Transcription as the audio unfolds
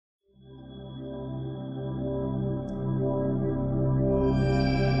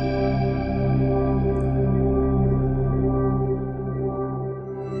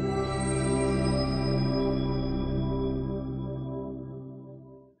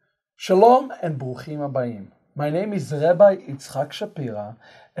Shalom and Bruchim Habayim. My name is Rabbi Yitzchak Shapira,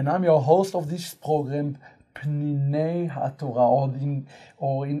 and I'm your host of this program, Pninei HaTorah,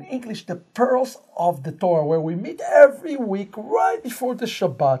 or in English, the Pearls of the Torah, where we meet every week right before the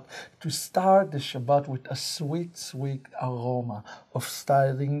Shabbat to start the Shabbat with a sweet, sweet aroma of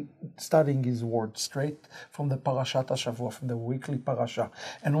studying His Word straight from the Parashat Be'shalach, from the weekly parasha.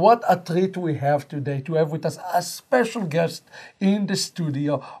 And what a treat we have today to have with us a special guest in the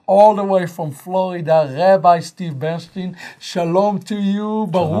studio, all the way from Florida, Rabbi Steve Bernstein. Shalom to you,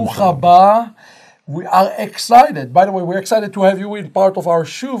 Baruch haba. We are excited. By the way, we're excited to have you in part of our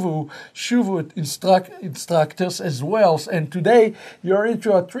Shuvu instructors as well. And today, you're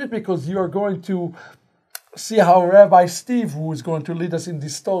into a treat because you're going to see how Rabbi Steve, who is going to lead us in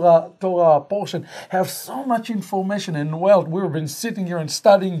this Torah portion, have so much information and wealth. We've been sitting here and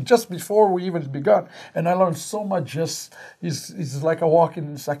studying just before we even begun, and I learned so much. It's like a walking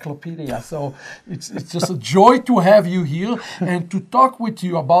encyclopedia. So it's just a joy to have you here and to talk with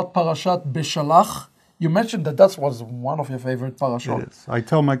you about Parashat Be'shalach. You mentioned that was one of your favorite parashot. It is. I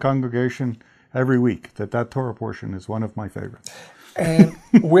tell my congregation every week that Torah portion is one of my favorites. And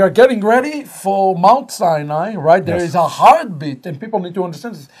we are getting ready for Mount Sinai, right? There is a heartbeat, and people need to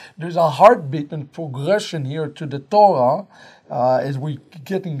understand this. There's a heartbeat and progression here to the Torah as we're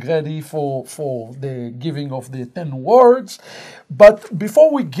getting ready for the giving of the 10 words. But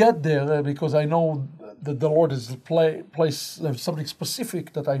before we get there, because I know that the Lord has placed something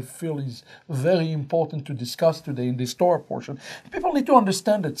specific that I feel is very important to discuss today in this Torah portion, people need to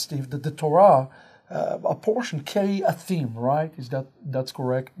understand that, Steve, that the Torah, a portion carry a theme, right? That's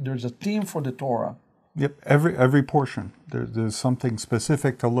correct? There's a theme for the Torah. Yep, every portion. There's something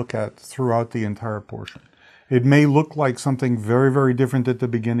specific to look at throughout the entire portion. It may look like something very, very different at the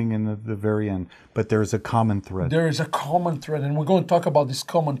beginning and at the very end, but there's a common thread. There is a common thread, and we're going to talk about this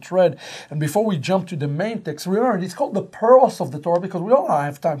common thread. And before we jump to the main text, remember, it's called the Pearls of the Torah because we don't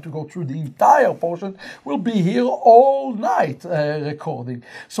have time to go through the entire portion. We'll be here all night recording.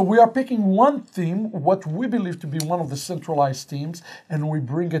 So we are picking one theme, what we believe to be one of the centralized themes, and we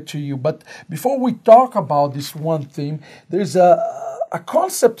bring it to you. But before we talk about this one theme, there's a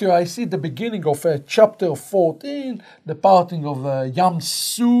concept here I see at the beginning of chapter 14, the parting of Yam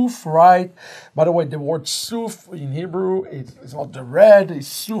Suf, right? By the way, the word Suf in Hebrew is not the red, it's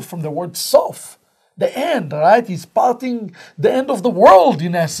Suf from the word Sof, the end, right? He's parting the end of the world,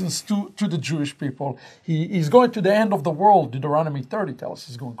 in essence, to the Jewish people. He's going to the end of the world. Deuteronomy 30 tells us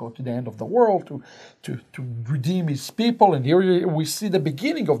he's going to go to the end of the world to redeem his people. And here we see the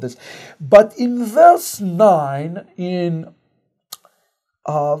beginning of this. But in verse 9,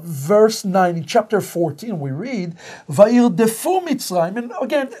 verse 9 in chapter 14, we read, Vayirdefu Mitzrayim. And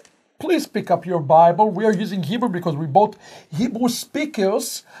again, please pick up your Bible. We are using Hebrew because we're both Hebrew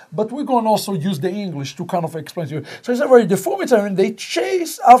speakers, but we're going to also use the English to kind of explain to you. So it says, Vayirdefu Mitzrayim, and they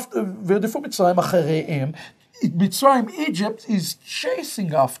chase after, Vayirdefu Mitzrayim achareihem. Mitzrayim, Egypt, is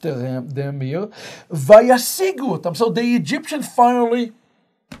chasing after them here. Vayasigu otam. So the Egyptians finally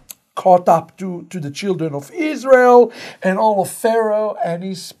caught up to the children of Israel, and all of Pharaoh and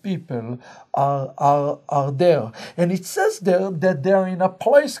his people are there. And it says there that they're in a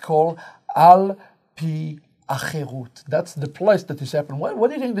place called Al Pi Acherut. That's the place that is happening. What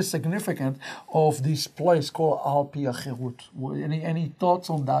do you think the significance of this place called Al Pi Acherut? Any thoughts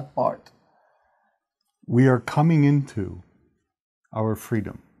on that part? We are coming into our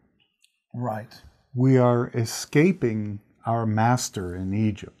freedom. Right. We are escaping our master in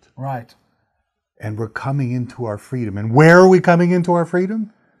Egypt. Right. And we're coming into our freedom. And where are we coming into our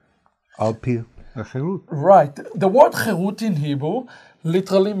freedom? Al Pi Acherut. Right. The word cherut in Hebrew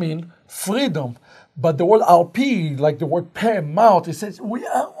literally means freedom. But the word al pi, like the word peh, mouth, it says we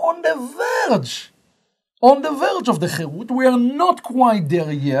are on the verge of the cherut. We are not quite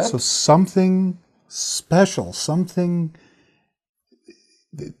there yet. So something special, something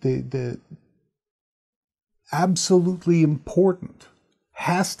the absolutely important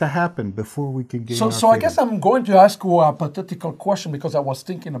has to happen before we can gain our So I guess I'm going to ask you a hypothetical question because I was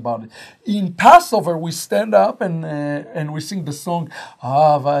thinking about it. In Passover, we stand up and we sing the song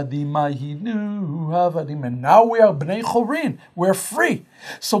Avadim Ahinu, Avadim, and now we are Bnei Chorin. We're free.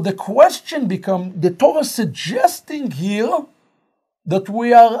 So the question becomes: the Torah suggesting here that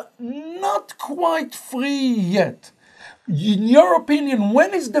we are not quite free yet. In your opinion,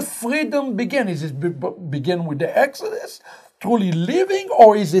 when is the freedom begin? Is it begin with the Exodus? Truly living,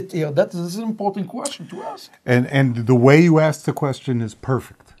 or is it here? That is an important question to ask. And the way you ask the question is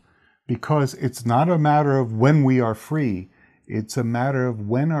perfect, because it's not a matter of when we are free, it's a matter of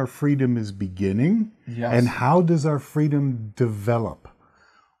when our freedom is beginning, and how does our freedom develop.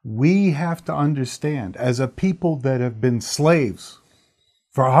 We have to understand, as a people that have been slaves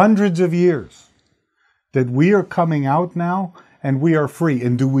for hundreds of years, that we are coming out now and we are free.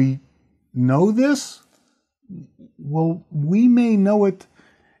 And do we know this? Well, we may know it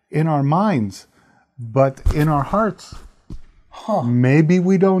in our minds, but in our hearts, maybe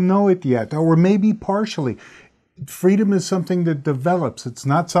we don't know it yet, or maybe partially. Freedom is something that develops. It's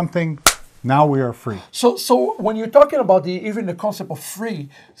not something, now we are free. So when you're talking about even the concept of free,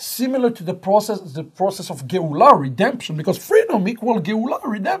 similar to the process of Geulah, redemption, because freedom equals Geulah,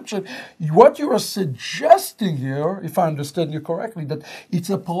 redemption. What you are suggesting here, if I understand you correctly, that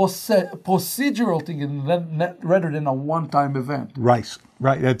it's a procedural thing rather than a one-time event. Right.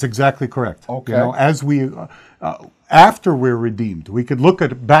 That's exactly correct. Okay. You know, as we after we're redeemed, we could look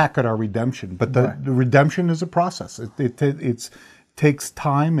back at our redemption, but the redemption is a process. It takes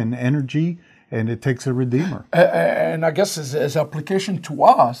time and energy, and it takes a redeemer. And I guess as application to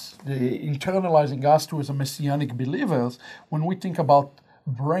us, internalizing us to as a messianic believers, when we think about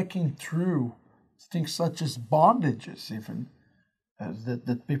breaking through things such as bondages, even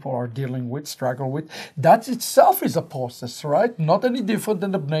that people are dealing with, struggle with, that itself is a process, right? Not any different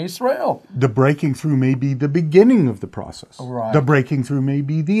than the Bnei Israel. The breaking through may be the beginning of the process. Right. The breaking through may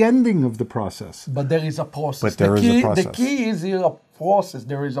be the ending of the process. But there is a process. But there is a process. The key is here a process.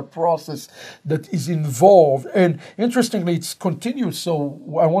 There is a process that is involved. And interestingly, it's continued. So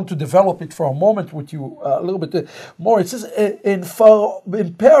I want to develop it for a moment with you a little bit more. It says, in Paro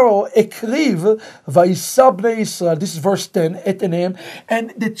ekriv vayisa bnei Israel. This is verse 10, et enehem.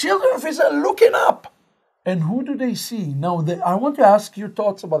 And the children of Israel looking up. And who do they see? Now, I want to ask your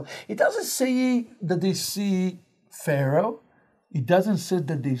thoughts about it. It doesn't say that they see Pharaoh. It doesn't say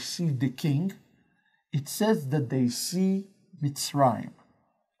that they see the king. It says that they see Mitzrayim.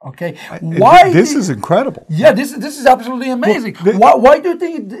 Okay, why? This is incredible. Yeah, this is absolutely amazing. Why do you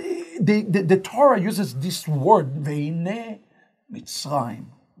think the Torah uses this word Ve'ine Mitzrayim?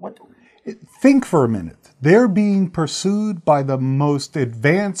 What? Think for a minute. They're being pursued by the most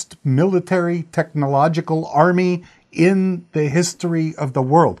advanced military technological army in the history of the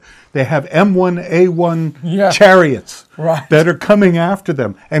world. They have M1A1 chariots that are coming after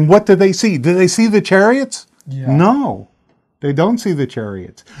them. And what do they see? Do they see the chariots? Yeah. No, they don't see the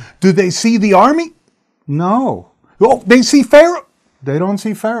chariots. Do they see the army? No. Oh, they see Pharaoh? They don't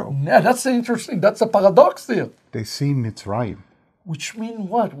see Pharaoh. Yeah, that's interesting. That's a paradox there. They see Mitzrayim. Which means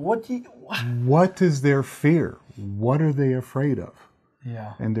what? What is their fear? What are they afraid of?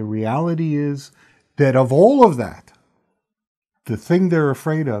 Yeah. And the reality is that of all of that, the thing they're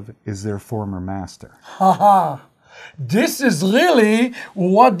afraid of is their former master. This is really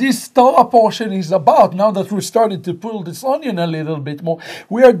what this Torah portion is about. Now that we're starting to pull this onion a little bit more,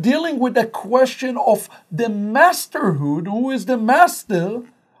 we are dealing with the question of the masterhood. Who is the master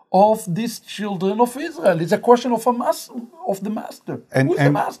of these children of Israel? It's a question of the master. Who's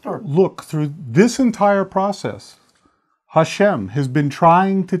the master? Look, through this entire process, Hashem has been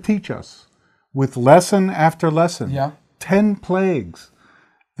trying to teach us with lesson after lesson. 10 plagues,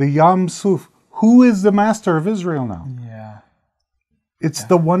 the Yam Suf. Who is the master of Israel now? It's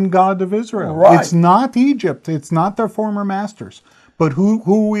the one God of Israel. Right. It's not Egypt. It's not their former masters. But who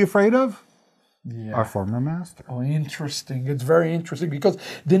are we afraid of? Our former master. Oh, interesting. It's very interesting because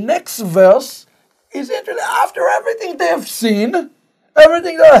the next verse is interesting. After everything they have seen,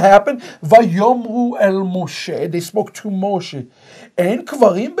 everything that happened, Vayomru el Moshe, they spoke to Moshe. En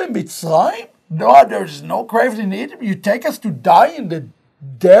kvarim b'Mitzrayim? No, there's no graves in Egypt. You take us to die in the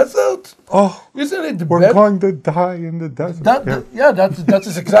desert? Oh, isn't it? We're going to die in the desert.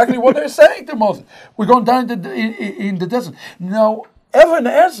 That's exactly what they're saying to Moses. We're going to die in the desert. Now, Even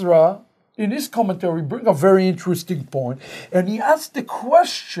Ezra, in his commentary, brings a very interesting point, and he asks the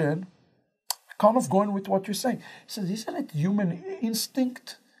question, kind of going with what you're saying. He says, isn't it human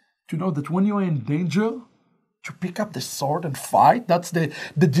instinct to know that when you're in danger, to pick up the sword and fight? That's the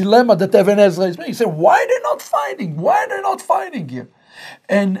dilemma that Even Ezra is making. He said, why are they not fighting? Why are they not fighting here?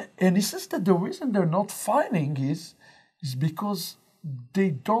 And he says that the reason they're not fighting is because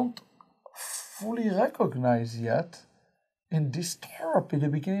they don't fully recognize yet in this Torah, in the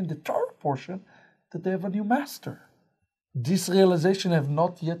beginning, the Torah portion, that they have a new master. This realization have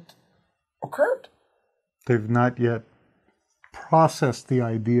not yet occurred. They've not yet processed the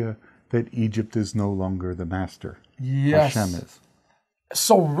idea that Egypt is no longer the master. Yes. Hashem is.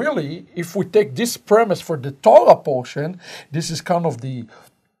 So really, if we take this premise for the Torah portion, this is kind of the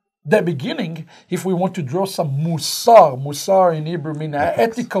beginning. If we want to draw some musar in Hebrew means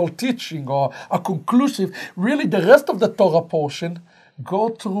ethical teaching or a conclusive, really the rest of the Torah portion go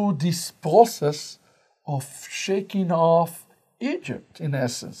through this process of shaking off Egypt, in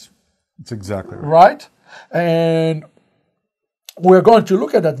essence. It's exactly right. Right? And we're going to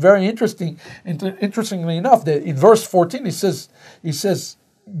look at that very interestingly enough, that in verse 14, he says,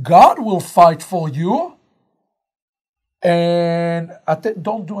 God will fight for you, and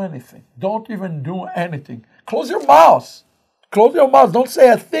don't do anything. Don't even do anything. Close your mouth. Close your mouth. Don't say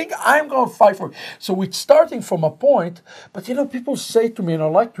a thing. I'm going to fight for you. So it's starting from a point, but people say to me, and I'd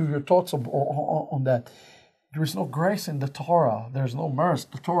like to hear your thoughts on that. There is no grace in the Torah. There's no mercy.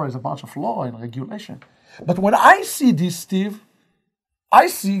 The Torah is a bunch of law and regulation. But when I see this, Steve, I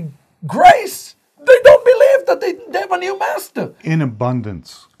see grace. They don't believe that they have a new master. In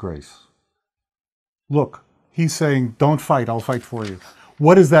abundance, grace. Look, he's saying, don't fight, I'll fight for you.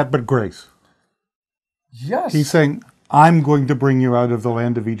 What is that but grace? Yes. He's saying, I'm going to bring you out of the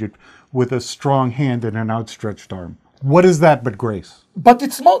land of Egypt with a strong hand and an outstretched arm. What is that but grace? But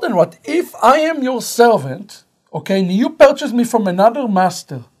it's more than what. If I am your servant, okay, and you purchase me from another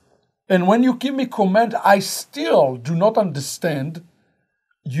master, and when you give me command, I still do not understand,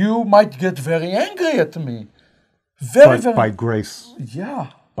 you might get very angry at me. Very. By grace.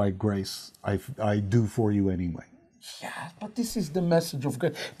 Yeah. By grace, I do for you anyway. Yeah, but this is the message of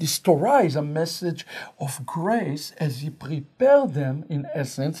grace. This Torah is a message of grace as He prepared them, in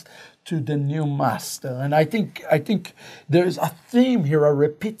essence, to the new master. And I think there is a theme here, a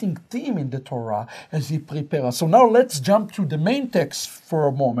repeating theme in the Torah as He prepared us. So now let's jump to the main text for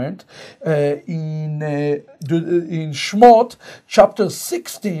a moment. In Shmot, chapter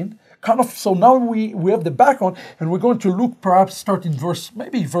 16, so now we have the background, and we're going to look, perhaps start in verse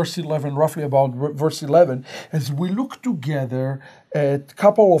 11, roughly about verse 11, as we look together at a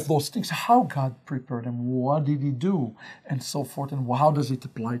couple of those things, how God prepared them, what did He do, and so forth, and how does it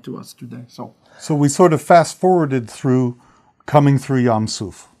apply to us today. So we sort of fast forwarded coming through Yam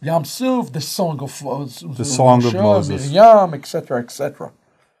Suf. Yam Suf, the song of Moses, Miriam, etc., etc.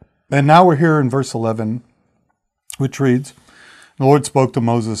 And now we're here in verse 11, which reads, the Lord spoke to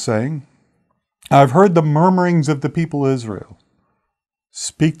Moses, saying, I've heard the murmurings of the people of Israel.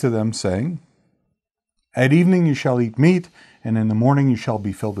 Speak to them, saying, at evening you shall eat meat, and in the morning you shall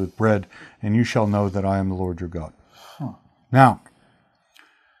be filled with bread, and you shall know that I am the Lord your God. Now,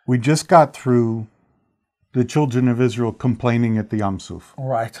 we just got through the children of Israel complaining at the Yam Suf.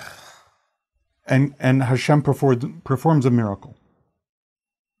 Right. And Hashem performs a miracle.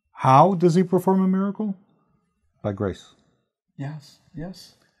 How does He perform a miracle? By grace. Yes.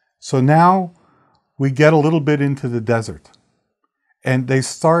 So now we get a little bit into the desert, and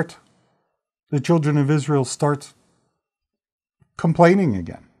the children of Israel start complaining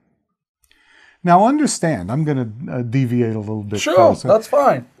again. Now understand, I'm going to deviate a little bit. Sure, that's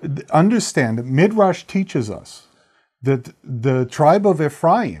fine. Understand that Midrash teaches us that the tribe of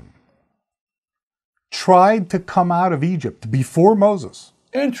Ephraim tried to come out of Egypt before Moses.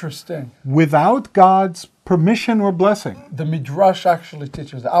 Interesting. Without God's permission or blessing. The Midrash actually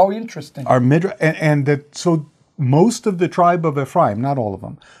teaches that. How interesting. Our Midrash, so most of the tribe of Ephraim, not all of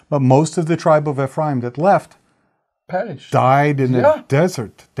them, but most of the tribe of Ephraim that left perished, died in the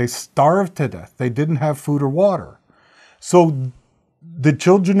desert. They starved to death. They didn't have food or water. So the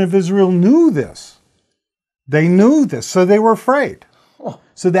children of Israel knew this. They knew this, so they were afraid. Oh.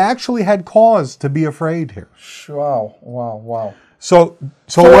 So they actually had cause to be afraid here. Wow. So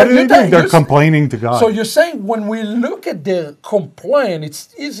what do they do? They're complaining to God. So you're saying when we look at their complaint, it's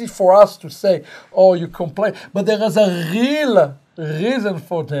easy for us to say, oh, you complain. But there is a real reason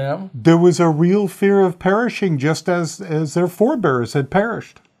for them. There was a real fear of perishing, just as their forebears had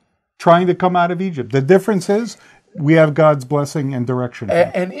perished, trying to come out of Egypt. The difference is we have God's blessing and direction.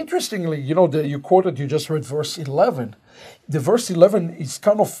 And interestingly, you just read verse 11. The verse 11 is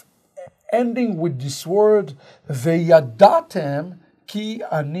kind of ending with this word, Veyadatem ki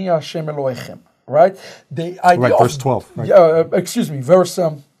ani Hashem Elohechem. Right? The idea verse 12. Right. It's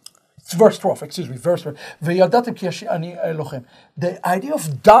verse 12. Verse 12. Veyadatem ki ani Elohechem. The idea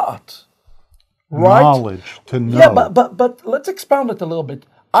of da'at, right? Knowledge, to know. Yeah, but let's expound it a little bit.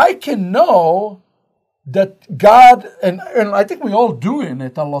 I can know that God, and I think we all do in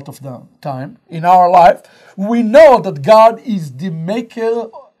it a lot of the time in our life, we know that God is the maker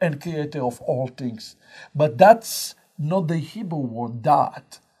and creator of all things. But that's not the Hebrew word,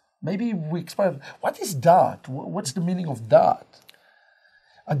 da'at. Maybe we explain, what is da'at? What's the meaning of da'at?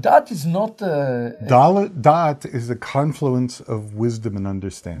 A da'at is not... Da'at is a confluence of wisdom and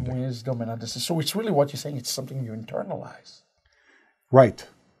understanding. So it's really what you're saying, it's something you internalize. Right.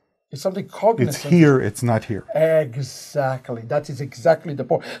 It's something cognizant. It's here, it's not here. Exactly. That is exactly the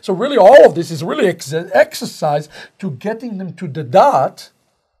point. So really all of this is really exercise to getting them to the da'at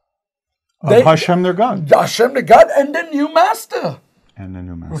Of Hashem, their God. Hashem, the God, and the new master. And the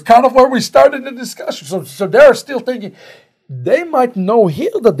new master. It's kind of where we started the discussion. So they're still thinking, they might know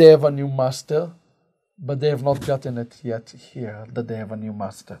here that they have a new master, but they have not gotten it yet here, that they have a new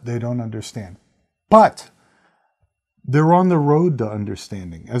master. They don't understand. But they're on the road to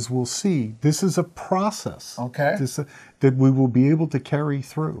understanding. As we'll see, this is a process that we will be able to carry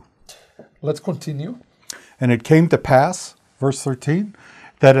through. Let's continue. And it came to pass, verse 13,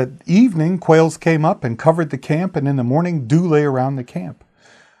 that at evening quails came up and covered the camp, and in the morning dew lay around the camp.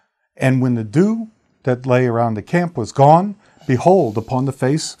 And when the dew that lay around the camp was gone, behold, upon the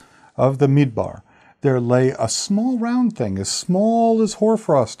face of the midbar, there lay a small round thing, as small as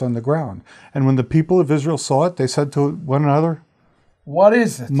hoarfrost on the ground. And when the people of Israel saw it, they said to one another, what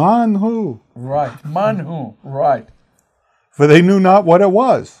is it? Manhu. Right, manhu, right. For they knew not what it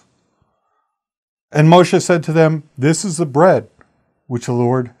was. And Moshe said to them, this is the bread which the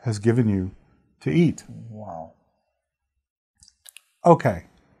Lord has given you to eat. Wow. Okay.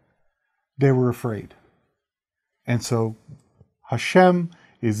 They were afraid. And so Hashem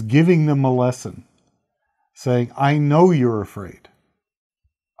is giving them a lesson, saying, I know you're afraid.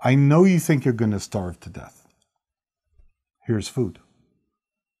 I know you think you're going to starve to death. Here's food.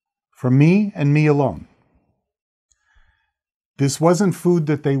 For me and me alone. This wasn't food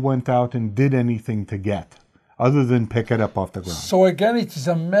that they went out and did anything to get, other than pick it up off the ground. So again, it is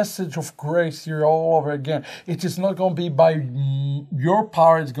a message of grace here all over again. It is not going to be by your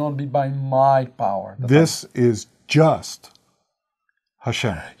power, it's going to be by my power. This is just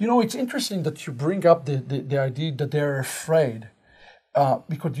Hashem. You know, it's interesting that you bring up the idea that they're afraid.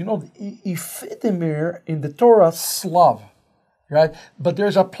 Because, you know, Ifidimir in the Torah, Slav, right? But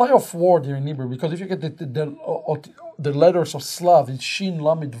there's a play of word here in Hebrew, because if you get the letters of Slav, it's Shin,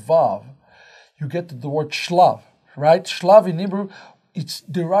 Lamed, Vav, you get the word Shlav, right? Shlav in Hebrew, it's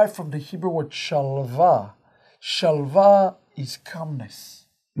derived from the Hebrew word Shalva. Shalva is calmness.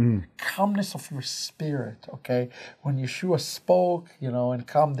 Calmness of your spirit, okay? When Yeshua spoke, you know, and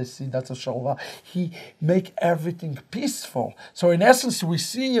calm the sea, that's a shalva. He make everything peaceful. So in essence, we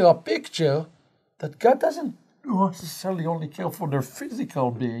see a picture that God doesn't necessarily only care for their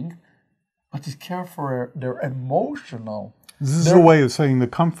physical being, but He cares for their emotional. This is a way of saying the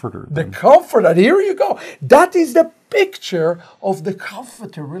comforter. The comforter, here you go. That is the picture of the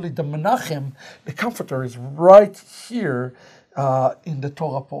comforter, really. The Menachem, the comforter is right here in the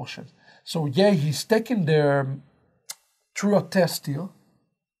Torah portion. So yeah, he's taken their through a test here,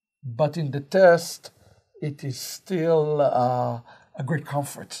 but in the test, it is still a great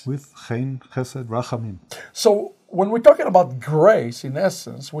comfort. With Chen, Chesed, Rachamim. So when we're talking about grace, in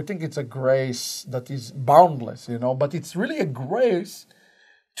essence, we think it's a grace that is boundless, you know, but it's really a grace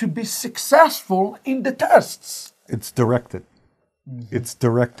to be successful in the tests. It's directed. It's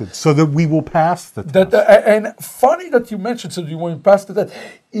directed so that we will pass the test. And funny that you mentioned, so you went past the test.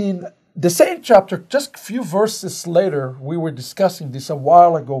 In the same chapter, just a few verses later, we were discussing this a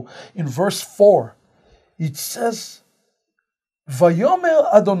while ago, in verse 4, it says,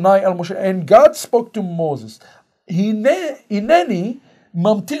 Vayomer Adonai al Moshe, and God spoke to Moses, Hineni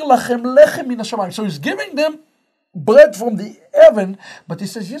mamtir lachem lechem min hashamayim. So He's giving them bread from the heaven, but He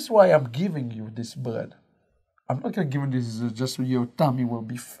says, here's why I'm giving you this bread. I'm not going to give you this just so your tummy will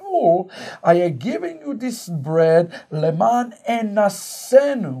be full. I am giving you this bread, leman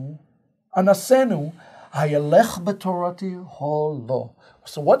anasenu, hayalech betorati holo.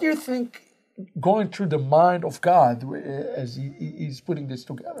 So what do you think going through the mind of God as He's putting this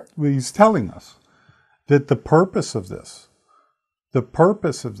together? Well, He's telling us that the purpose of this, with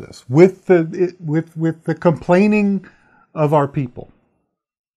the complaining of our people.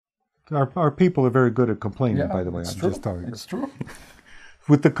 Our people are very good at complaining, by the way. It's true. It's true.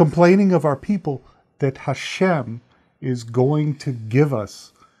 With the complaining of our people, that Hashem is going to give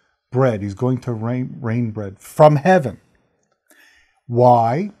us bread. He's going to rain bread from heaven.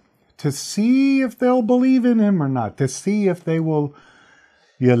 Why? To see if they'll believe in Him or not. To see if they will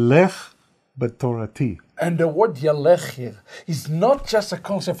yelech betorati. And the word yalech here is not just a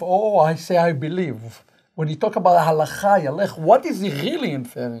concept, I say I believe. When you talk about halacha, yalech, what is he really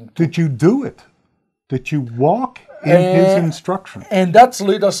inferring to? That you do it. That you walk in His instruction. And that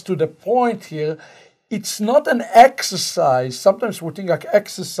leads us to the point here. It's not an exercise. Sometimes we think like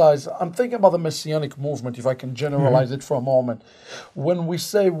exercise. I'm thinking about the Messianic movement, if I can generalize it for a moment. When we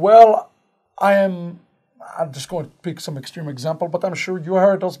say, well, I'm just going to pick some extreme example, but I'm sure you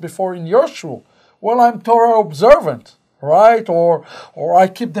heard us before in your shul. Well, I'm Torah observant, right? Or I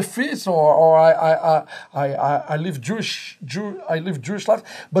keep the feast, or I live Jewish life.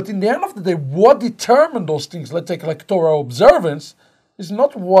 But in the end of the day, what determined those things? Let's take like Torah observance. It's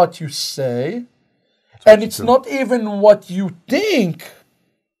not what you say, and it's not even what you think.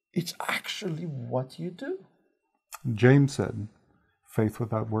 It's actually what you do. James said, faith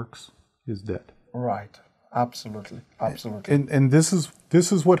without works is dead. Right. Absolutely. Absolutely. And this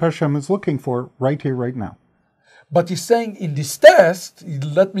is what Hashem is looking for right here, right now. But he's saying in this test,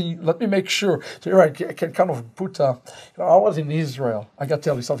 let me make sure. So I can kind of put. I was in Israel. I got to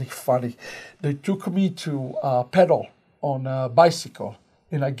tell you something funny. They took me to pedal on a bicycle,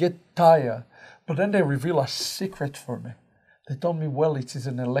 and I get tired. But then they reveal a secret for me. They told me, well, it is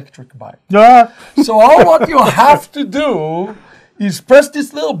an electric bike. Yeah. So all what you have to do is press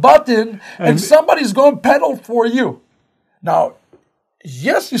this little button, and somebody's going to pedal for you. Now,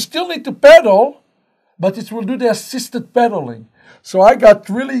 yes, you still need to pedal, but it will do the assisted pedaling. So I got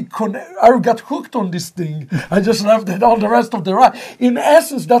I got hooked on this thing. I just left it all the rest of the ride. In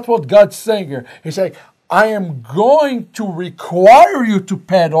essence, that's what God's saying here. He's saying, I am going to require you to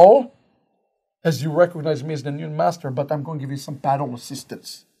pedal, as you recognize me as the new master, but I'm going to give you some paddle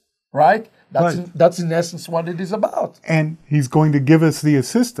assistance. Right? That's in essence what it is about. And he's going to give us the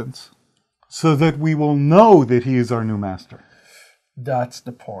assistance so that we will know that he is our new master. That's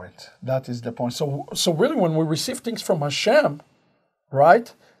the point. That is the point. So really, when we receive things from Hashem,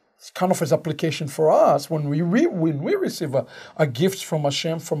 right, it's kind of his application for us. When we receive a gift from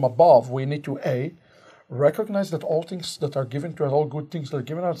Hashem from above, we need to recognize that all things that are given to us, all good things that are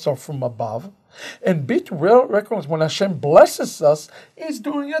given us, are from above, and B, to recognize when Hashem blesses us, He's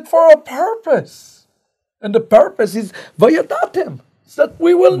doing it for a purpose, and the purpose is vayadatem, so that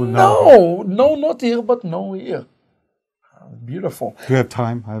we will know, not here, but know here. Beautiful. Do you have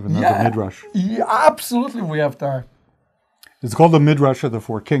time? I have another midrash. Yeah, absolutely, we have time. It's called the Midrash of the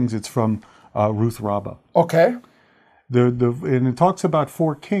Four Kings. It's from Ruth Rabbah. Okay. And it talks about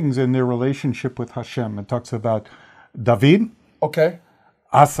four kings and their relationship with Hashem. It talks about David, okay,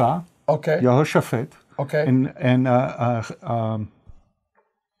 Asa, okay, Yehoshaphat, okay, and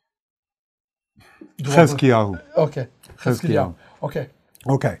Chezkiyahu. Okay, Chezkiyahu. Okay.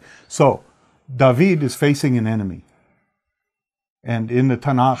 Okay. So David is facing an enemy. And in the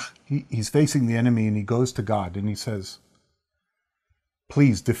Tanakh, he's facing the enemy and he goes to God and he says,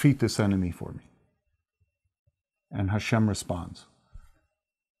 please defeat this enemy for me. And Hashem responds.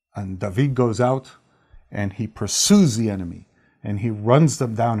 And David goes out and he pursues the enemy and he runs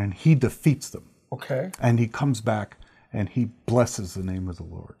them down and he defeats them. Okay. And he comes back and he blesses the name of the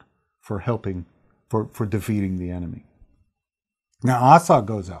Lord for helping, for defeating the enemy. Now Asa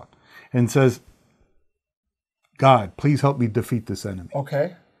goes out and says, God, please help me defeat this enemy.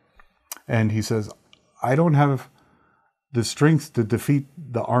 Okay. And he says, I don't have the strength to defeat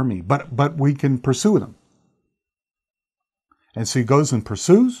the army, but we can pursue them. And so he goes and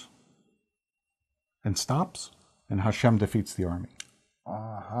pursues and stops, and Hashem defeats the army.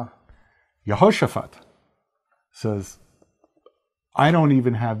 Uh-huh. Yehoshaphat says, I don't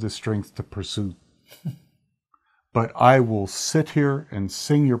even have the strength to pursue, but I will sit here and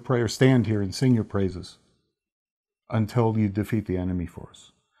sing your prayer, stand here and sing your praises until you defeat the enemy for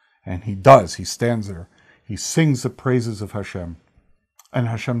us. And he does. He stands there. He sings the praises of Hashem, and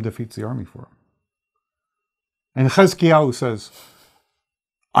Hashem defeats the army for him. And Chezkiyahu says,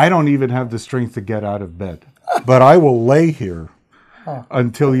 I don't even have the strength to get out of bed, but I will lay here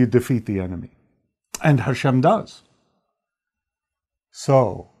until you defeat the enemy. And Hashem does.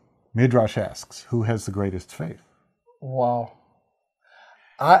 So, Midrash asks, who has the greatest faith? Wow.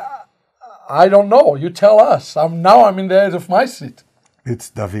 I don't know. You tell us. I'm in the edge of my seat. It's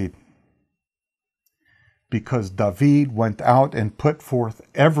David. Because David went out and put forth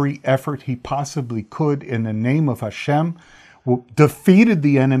every effort he possibly could in the name of Hashem, defeated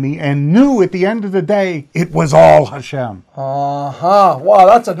the enemy, and knew at the end of the day it was all Hashem. Wow,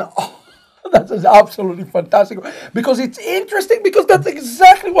 that's an absolutely fantastic. Because it's interesting, because that's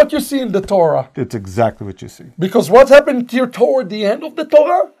exactly what you see in the Torah. It's exactly what you see. Because what's happened here toward the end of the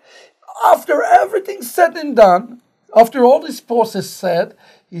Torah, after everything's said and done, after all this process said,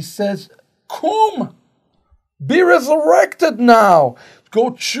 he says, Kum, be resurrected now.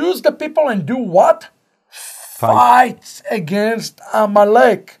 Go choose the people and do what? Fight against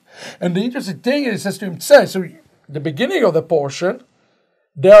Amalek. And the interesting thing is, he says to him, so the beginning of the portion,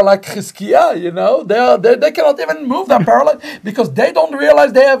 they're like Chizkiah, they cannot even move that paralyzed because they don't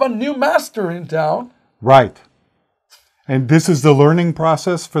realize they have a new master in town. Right. And this is the learning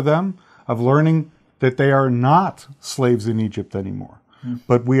process for them, of learning that they are not slaves in Egypt anymore,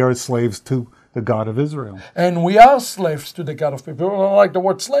 but we are slaves to the God of Israel. And we are slaves to the God of Israel. People don't like the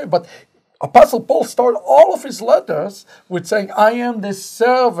word slave, but Apostle Paul started all of his letters with saying, I am the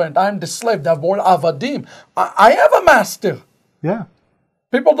servant, I'm the slave, the word avadim. I have a master. Yeah.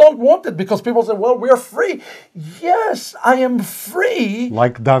 People don't want it because people say, well, we're free. Yes, I am free.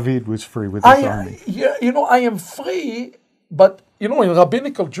 Like David was free with his army. Yeah, I am free. But, in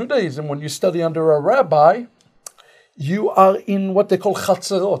rabbinical Judaism, when you study under a rabbi, you are in what they call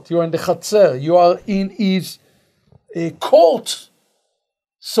chatzerot. You are in the chatzer. You are in his court.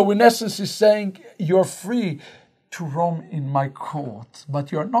 So in essence, he's saying you're free to roam in my court,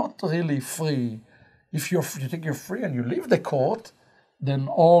 but you're not really free. If you think you're free and you leave the court, then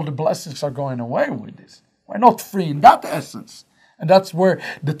all the blessings are going away with this. We're not free in that essence. And that's where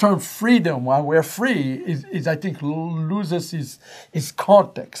the term freedom, while we're free, is I think, loses its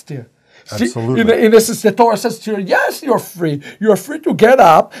context here. Absolutely. See, in essence, the Torah says to you, yes, you're free. You're free to get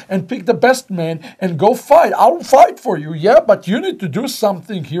up and pick the best man and go fight. I'll fight for you, yeah, but you need to do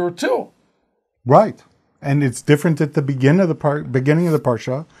something here too. Right. And it's different at the beginning of the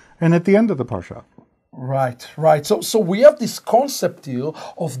Parsha and at the end of the Parsha. Right. So we have this concept here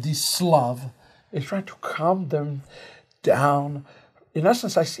of this Slav. It's trying to calm them down. In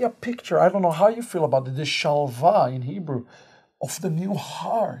essence, I see a picture. I don't know how you feel about it. The shalva in Hebrew of the new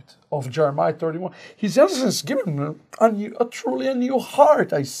heart of Jeremiah 31. He's in essence given a truly new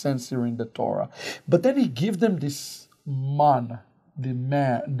heart, I sense here in the Torah. But then he gives them this man, the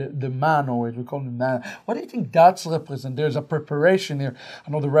man, or we call him man. What do you think that's represent? There's a preparation here.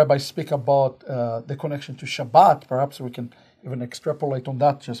 I know the rabbis speak about the connection to Shabbat. Perhaps we can even extrapolate on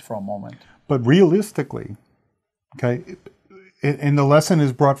that just for a moment. But realistically, okay, and the lesson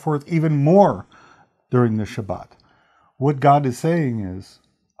is brought forth even more during the Shabbat. What God is saying is,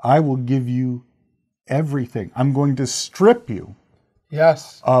 I will give you everything. I'm going to strip you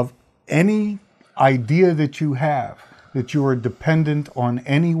of any idea that you have, that you are dependent on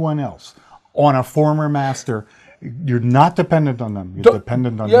anyone else, on a former master. You're not dependent on them. You're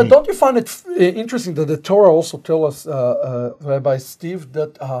dependent on me. Yeah, don't you find it interesting that the Torah also tells us, Rabbi Steve,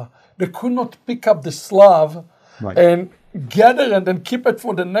 that they could not pick up the Slav and gather and then keep it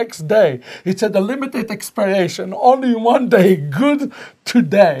for the next day. It's at a limited expiration. Only one day, good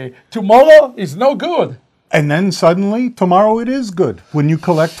today. Tomorrow is no good. And then suddenly, tomorrow it is good when you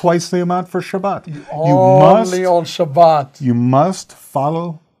collect twice the amount for Shabbat. Only on Shabbat. You must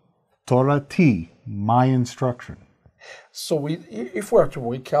follow Torah T, my instruction. So if we are to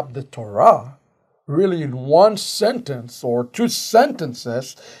recap the Torah, really in one sentence or two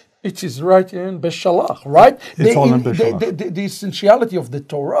sentences, it is right in Be'shalach, right? It's all in Be'shalach. The essentiality of the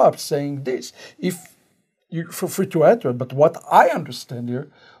Torah saying this, if you feel free to add to it, but what I understand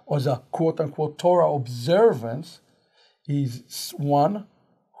here as a quote-unquote Torah observance is one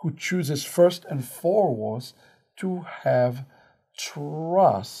who chooses first and foremost to have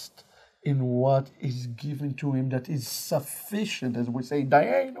trust in what is given to him that is sufficient, as we say,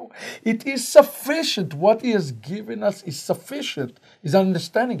 Dayenu. It is sufficient. What he has given us is sufficient. His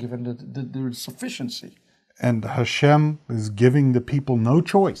understanding given that there is sufficiency. And Hashem is giving the people no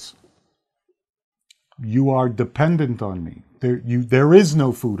choice. You are dependent on me. There is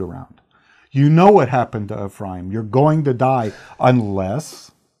no food around. You know what happened to Ephraim. You're going to die unless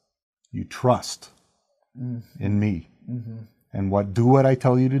you trust in me. Mm-hmm. And do what I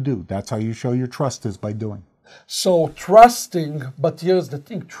tell you to do. That's how you show your trust, is by doing. So trusting, but here's the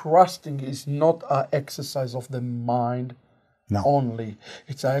thing, trusting is not an exercise of the mind only.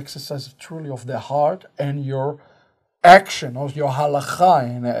 It's an exercise truly of the heart and your action, of your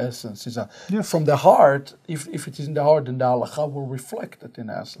halacha in essence. It's from the heart, if it is in the heart, then the halacha will reflect it in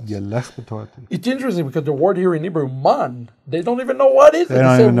essence. It's interesting because the word here in Hebrew, man, they don't even know what is it.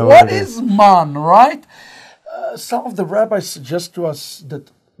 They say, what is man, right? Some of the rabbis suggest to us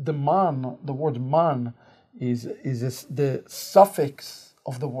that the word man, is the suffix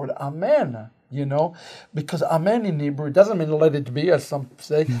of the word amen, because amen in Hebrew doesn't mean let it be, as some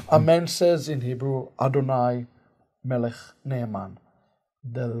say. Amen says in Hebrew, Adonai Melech Ne'eman.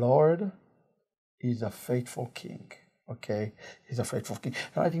 The Lord is a faithful king, okay? He's a faithful king.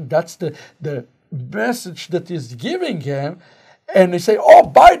 And I think that's the message that he's giving him. And they say, oh,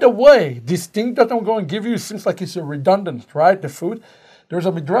 by the way, this thing that I'm going to give you seems like it's redundant, right? The food. There's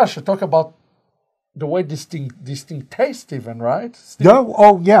a midrash to talk about the way this thing tastes even, right?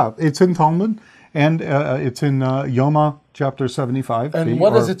 Yeah. It's in Talmud, and it's in Yoma chapter 75. And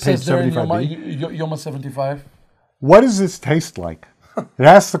what does it say there in Yoma 75? What does this taste like? It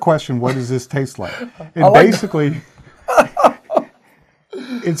asks the question, what does this taste like? And basically,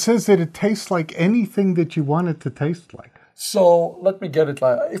 it says that it tastes like anything that you want it to taste like. So let me get it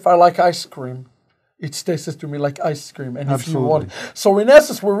like, if I like ice cream, It tastes to me like ice cream. And if you Absolutely. want, so in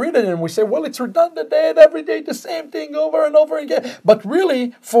essence, we read it and we say, well, it's redundant day and every day the same thing over and over again. But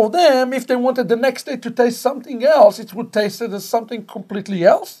really, for them, if they wanted the next day to taste something else, it would taste it as something completely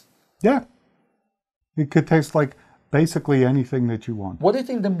else. Yeah. It could taste like basically anything that you want. What do you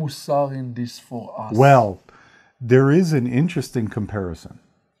think the musar in this for us? Well, there is an interesting comparison.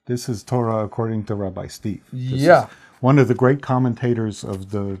 This is Torah according to Rabbi Steve. This Yeah. is one of the great commentators of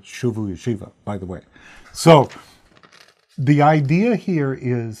the Shuvu Yeshiva, by the way. So, the idea here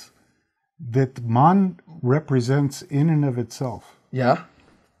is that man represents in and of itself. Yeah.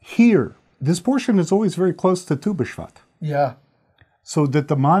 Here, this portion is always very close to Tu B'Shvat. Yeah. So that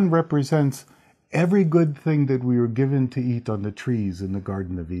the man represents every good thing that we were given to eat on the trees in the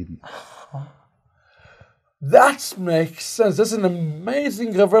Garden of Eden. That makes sense. That's an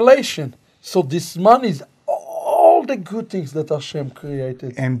amazing revelation. So this man is all the good things that Hashem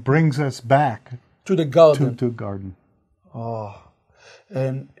created And brings us back to the garden. to garden.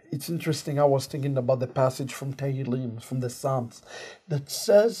 And it's interesting, I was thinking about the passage from Tehillim, from the Psalms, that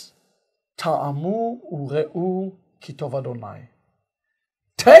says, Ta'amu ure'u ki tov Adonai.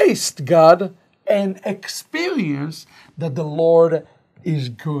 Taste, God, and experience that the Lord is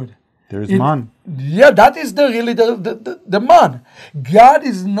good. There's man. Yeah, that is the man. God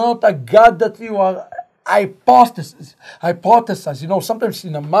is not a God that you are hypothesize. You know, sometimes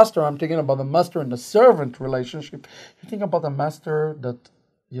in a master, I'm thinking about the master and the servant relationship. You think about the master that,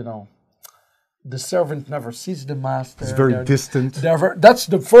 you know, the servant never sees the master. It's very distant. That's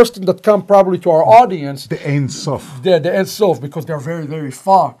the first thing that comes probably to our audience. The Ein Sof. The Ein Sof, because they're very, very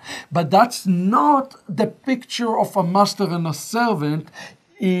far. But that's not the picture of a master and a servant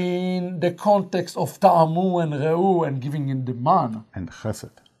in the context of Ta'amu and Re'u and giving in the man. And Chesed.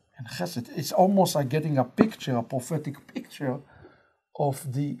 And Chesed, it's almost like getting a picture, a prophetic picture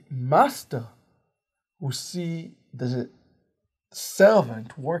of the master who see the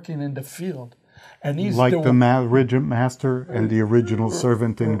servant working in the field. And he's Like the original master and the original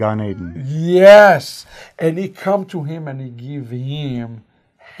servant in Gan Eden. Yes. And he come to him and he give him,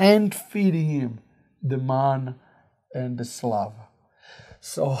 hand feeding him, the man and the slave.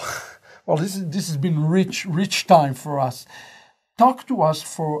 So, well, this has been rich time for us. Talk to us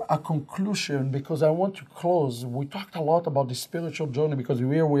for a conclusion, because I want to close. We talked a lot about the spiritual journey, because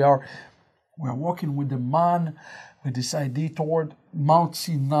here we're walking with the man, with this idea toward Mount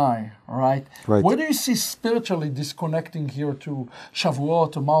Sinai, right? Right. Where do you see spiritually disconnecting here to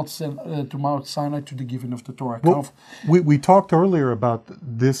Shavuot, to Mount Sinai, to the giving of the Torah? Well, we talked earlier about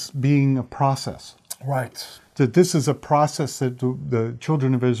this being a process. Right. That this is a process that the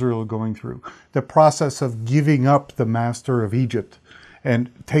children of Israel are going through. The process of giving up the master of Egypt and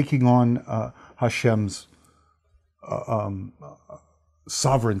taking on Hashem's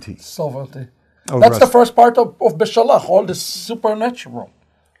sovereignty. That's the first part of Be'shalach, all the supernatural,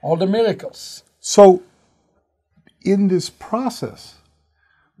 all the miracles. So, in this process,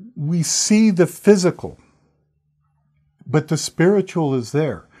 we see the physical, but the spiritual is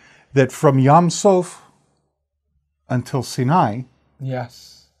there. That from Yam Sov until Sinai,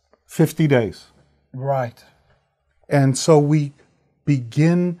 yes, 50 days. Right. And so we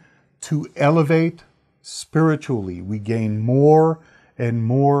begin to elevate spiritually. We gain more and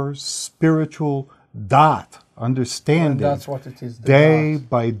more spiritual understanding. And that's what it is. Day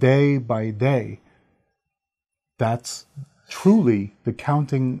by day by day. That's truly the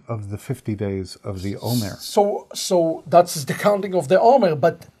counting of the 50 days of the Omer. So that's the counting of the Omer,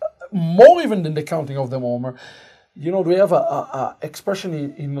 but more even than the counting of the Omer, you know, we have a expression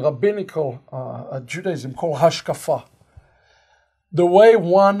in rabbinical Judaism called hashkafa. The way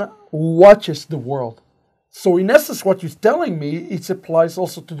one watches the world. So in essence, what you're telling me, it applies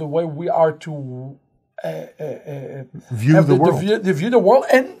also to the way we are to view the world. View the world,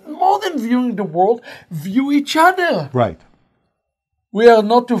 and more than viewing the world, view each other. Right. We are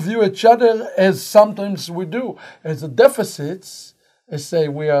not to view each other as sometimes we do, as a deficits. Say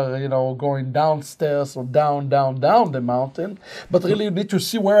we are, you know, going downstairs or down the mountain, but really you need to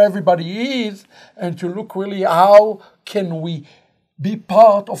see where everybody is and to look really how can we be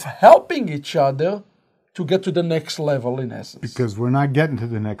part of helping each other to get to the next level, in essence. Because we're not getting to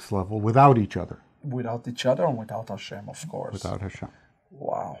the next level without each other. Without each other and without Hashem, of course. Without Hashem.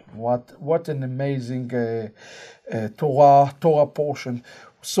 Wow, what an amazing Torah portion.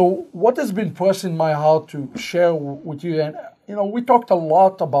 So what has been pressed in my heart to share with you, and you know, we talked a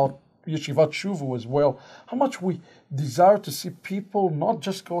lot about Yeshivat Shuvu as well, how much we desire to see people not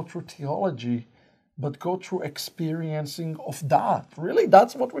just go through theology, but go through experiencing of that. Really,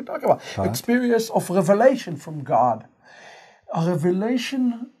 that's what we're talking about. Right. Experience of revelation from God. A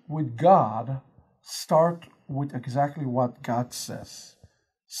revelation with God start with exactly what God says.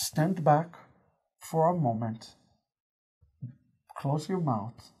 Stand back for a moment, close your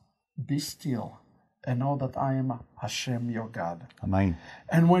mouth, be still, and know that I am Hashem, your God. Amen.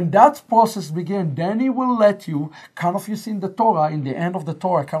 And when that process begins, then He will let you, kind of you see in the Torah, in the end of the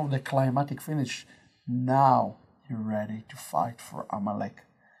Torah, kind of the climatic finish. Now you're ready to fight for Amalek.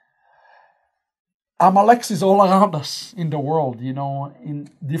 Amalek is all around us in the world, in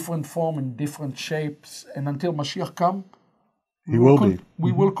different form, in different shapes. And until Mashiach comes,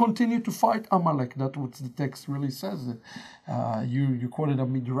 we will continue to fight Amalek. That's what the text really says. You quoted a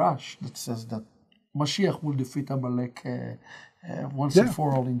midrash that says that Mashiach will defeat Amalek once and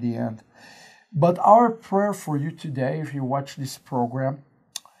for all in the end. But our prayer for you today, if you watch this program,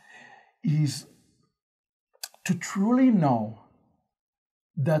 is to truly know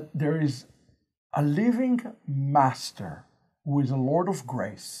that there is a living Master who is a Lord of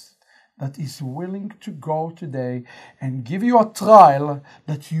grace, that is willing to go today and give you a trial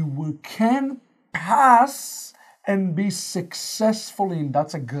that you can pass and be successful in.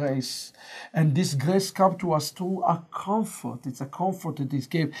 That's a grace. And this grace comes to us through a comfort. It's a comfort that is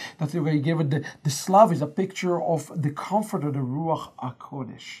gave. That's why He gave it. The slav is a picture of the comfort of the Ruach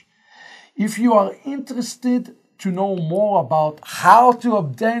HaKodesh. If you are interested to know more about how to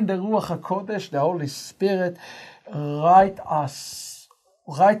obtain the Ruach HaKodesh, the Holy Spirit, write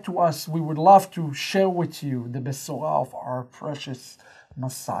to us. We would love to share with you the Besorah of our precious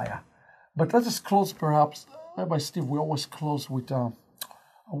Messiah. But let us close perhaps, Rabbi Steve, we always close with a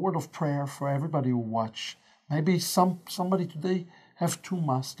word of prayer for everybody who watch. Maybe somebody today have two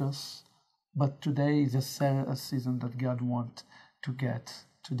masters, but today is a season that God wants to get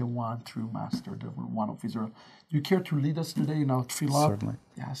to the one true master, the one of Israel. Do you care to lead us today in our tefillah? Certainly.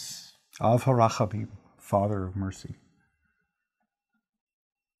 Yes. Av HaRachamim, Father of mercy,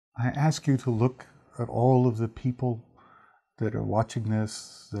 I ask you to look at all of the people that are watching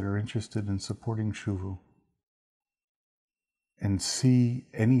this, that are interested in supporting Shuvu, and see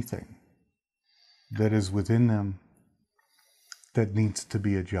anything that is within them that needs to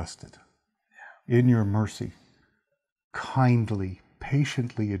be adjusted. In your mercy, kindly,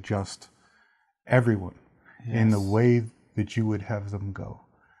 patiently adjust everyone in the way that you would have them go,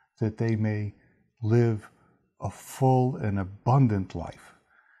 that they may live a full and abundant life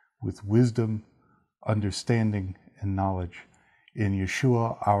with wisdom, understanding, and knowledge in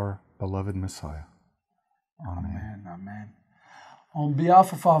Yeshua, our beloved Messiah. Amen. Amen. On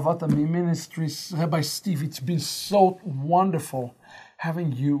behalf of Ahavat Ami Ministries, Rabbi Steve, it's been so wonderful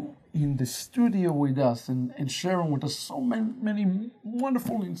having you in the studio with us and sharing with us so many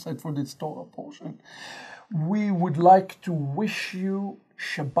wonderful insights for this Torah portion. We would like to wish you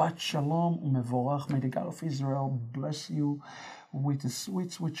Shabbat Shalom Umevorach. May the God of Israel bless you with a sweet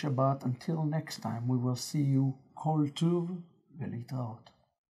Shabbat. Until next time, we will see you. Kol Tuv V'Litraot.